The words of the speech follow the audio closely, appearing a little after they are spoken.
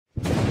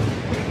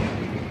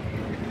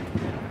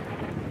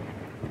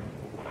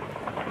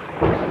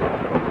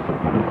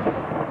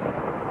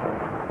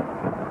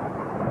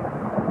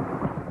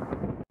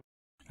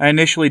I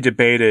initially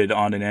debated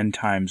on an end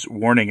times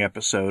warning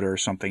episode or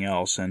something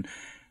else, and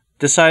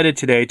decided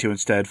today to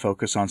instead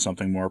focus on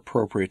something more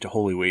appropriate to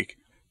Holy Week.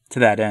 To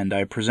that end,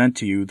 I present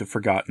to you the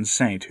forgotten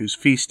saint whose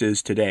feast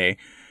is today,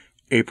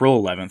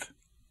 April 11th,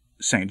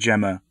 Saint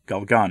Gemma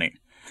Galgani,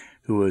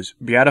 who was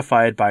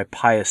beatified by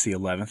Pius XI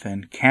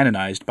and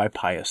canonized by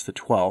Pius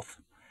XII.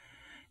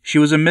 She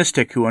was a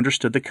mystic who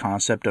understood the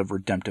concept of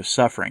redemptive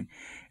suffering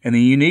and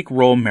the unique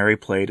role Mary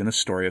played in the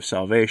story of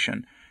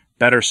salvation,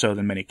 better so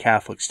than many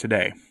Catholics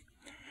today.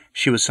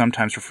 She was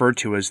sometimes referred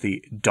to as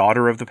the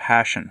Daughter of the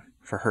Passion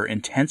for her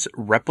intense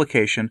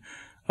replication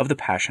of the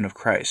Passion of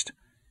Christ.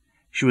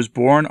 She was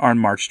born on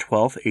March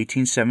 12,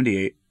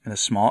 1878, in a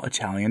small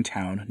Italian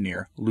town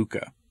near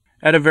Lucca.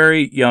 At a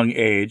very young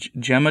age,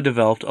 Gemma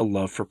developed a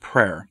love for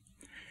prayer.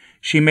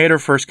 She made her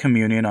first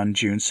communion on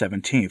June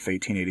 17,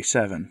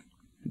 1887.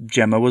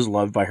 Gemma was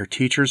loved by her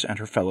teachers and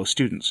her fellow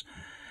students,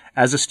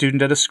 as a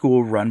student at a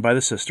school run by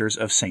the Sisters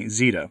of St.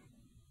 Zita.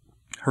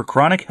 Her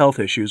chronic health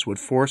issues would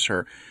force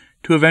her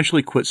to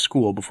eventually quit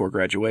school before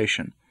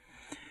graduation.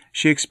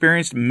 She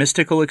experienced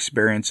mystical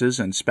experiences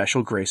and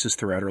special graces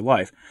throughout her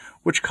life,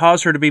 which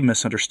caused her to be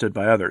misunderstood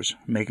by others,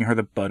 making her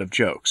the butt of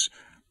jokes.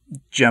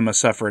 Gemma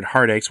suffered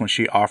heartaches when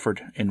she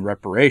offered in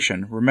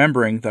reparation,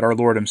 remembering that our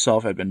Lord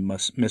himself had been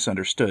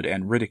misunderstood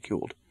and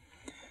ridiculed.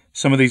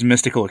 Some of these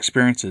mystical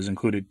experiences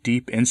included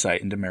deep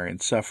insight into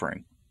Marian's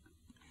suffering.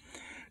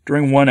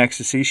 During one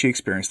ecstasy, she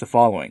experienced the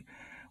following,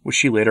 which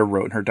she later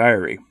wrote in her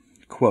diary,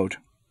 quote,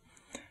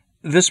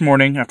 "This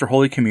morning, after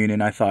Holy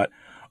Communion, I thought,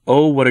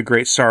 oh, what a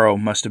great sorrow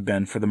must have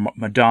been for the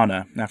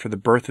Madonna after the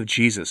birth of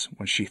Jesus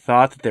when she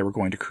thought that they were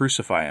going to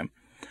crucify him.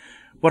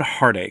 What a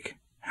heartache!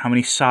 How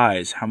many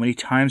sighs, how many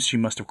times she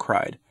must have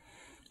cried.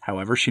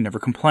 However, she never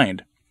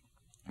complained.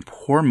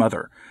 Poor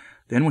mother!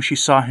 Then when she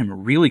saw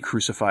him really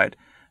crucified,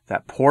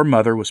 that poor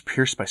mother was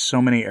pierced by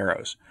so many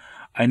arrows.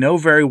 I know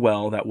very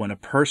well that when a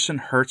person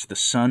hurts the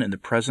son in the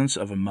presence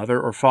of a mother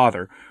or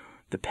father,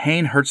 the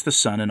pain hurts the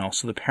son and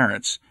also the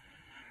parents.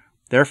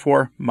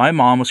 Therefore, my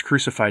mom was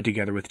crucified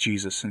together with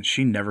Jesus, and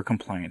she never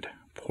complained.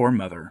 Poor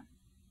mother."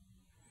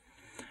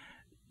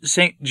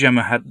 Saint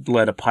Gemma had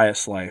led a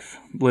pious life,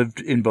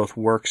 lived in both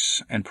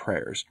works and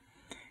prayers.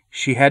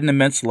 She had an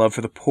immense love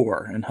for the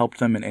poor and helped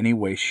them in any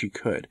way she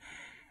could.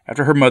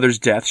 After her mother's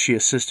death, she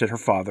assisted her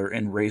father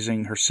in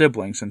raising her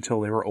siblings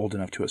until they were old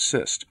enough to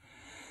assist,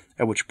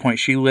 at which point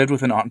she lived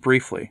with an aunt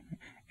briefly,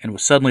 and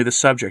was suddenly the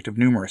subject of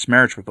numerous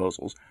marriage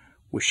proposals,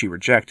 which she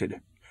rejected,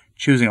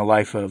 choosing a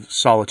life of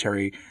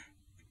solitary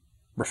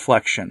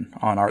reflection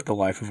on the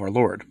life of our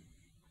Lord.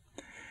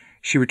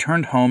 She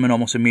returned home and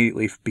almost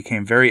immediately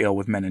became very ill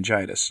with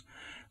meningitis.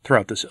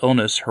 Throughout this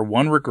illness, her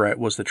one regret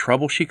was the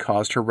trouble she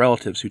caused her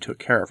relatives who took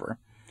care of her.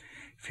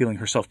 Feeling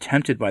herself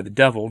tempted by the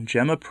devil,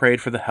 Gemma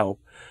prayed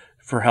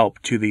for help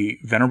to the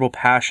venerable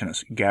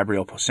Passionist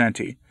Gabriel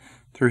Possenti.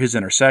 Through his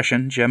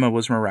intercession, Gemma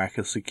was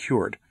miraculously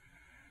cured.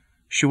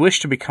 She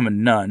wished to become a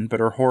nun,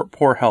 but her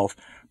poor health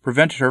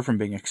prevented her from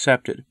being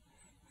accepted.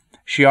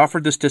 She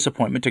offered this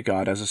disappointment to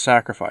God as a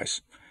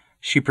sacrifice.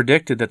 She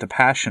predicted that the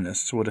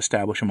Passionists would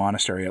establish a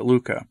monastery at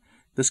Lucca.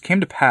 This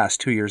came to pass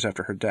 2 years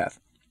after her death.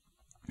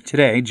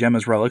 Today,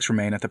 Gemma's relics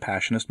remain at the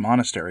Passionist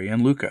monastery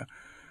in Lucca.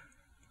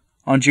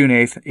 On June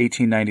 8,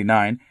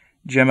 1899,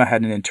 Gemma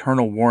had an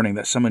internal warning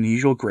that some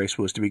unusual grace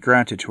was to be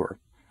granted to her.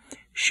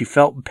 She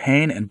felt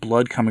pain and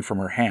blood coming from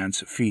her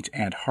hands, feet,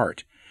 and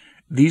heart.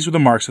 These were the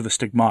marks of the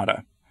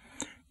stigmata.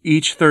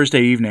 Each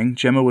Thursday evening,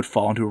 Gemma would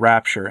fall into a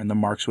rapture and the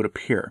marks would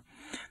appear.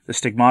 The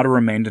stigmata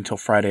remained until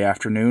Friday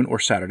afternoon or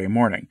Saturday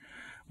morning.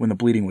 When the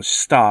bleeding was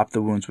stopped,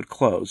 the wounds would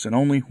close, and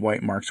only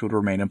white marks would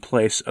remain in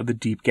place of the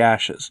deep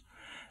gashes.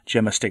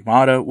 Gemma's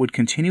stigmata would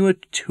continue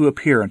to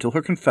appear until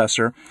her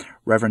confessor,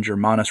 Reverend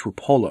Germanus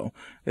Rupolo,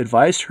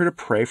 advised her to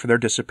pray for their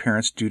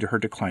disappearance due to her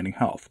declining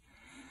health.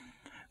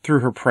 Through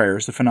her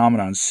prayers, the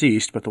phenomenon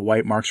ceased, but the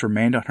white marks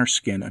remained on her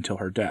skin until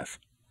her death.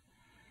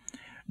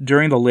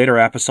 During the later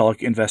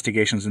apostolic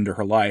investigations into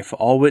her life,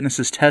 all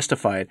witnesses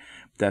testified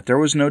that there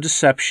was no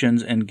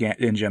deceptions in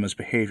Gemma's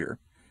behavior.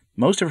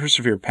 Most of her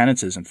severe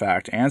penances, in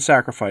fact, and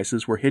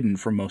sacrifices were hidden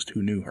from most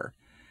who knew her.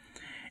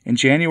 In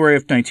January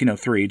of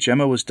 1903,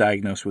 Gemma was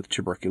diagnosed with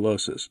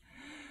tuberculosis.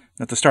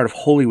 At the start of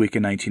Holy Week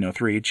in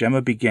 1903,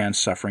 Gemma began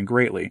suffering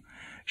greatly.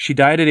 She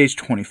died at age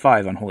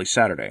 25 on Holy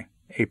Saturday,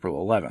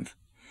 April 11th.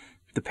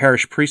 The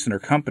parish priest in her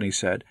company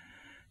said,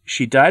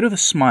 "She died with a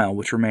smile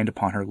which remained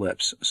upon her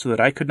lips, so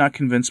that I could not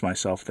convince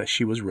myself that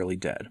she was really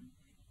dead."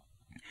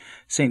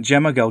 Saint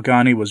Gemma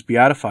Galgani was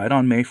beatified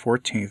on May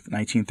 14,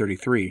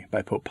 1933,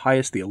 by Pope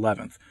Pius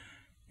XI,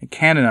 and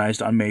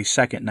canonized on May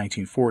 2,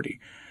 1940,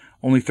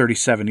 only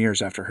 37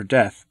 years after her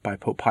death, by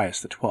Pope Pius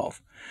XII.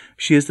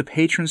 She is the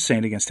patron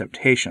saint against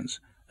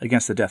temptations,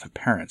 against the death of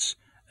parents,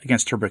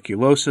 against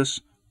tuberculosis,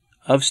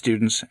 of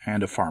students,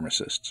 and of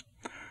pharmacists.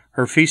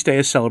 Her feast day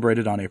is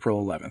celebrated on April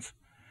 11th.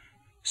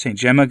 Saint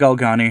Gemma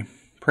Galgani,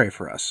 pray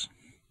for us.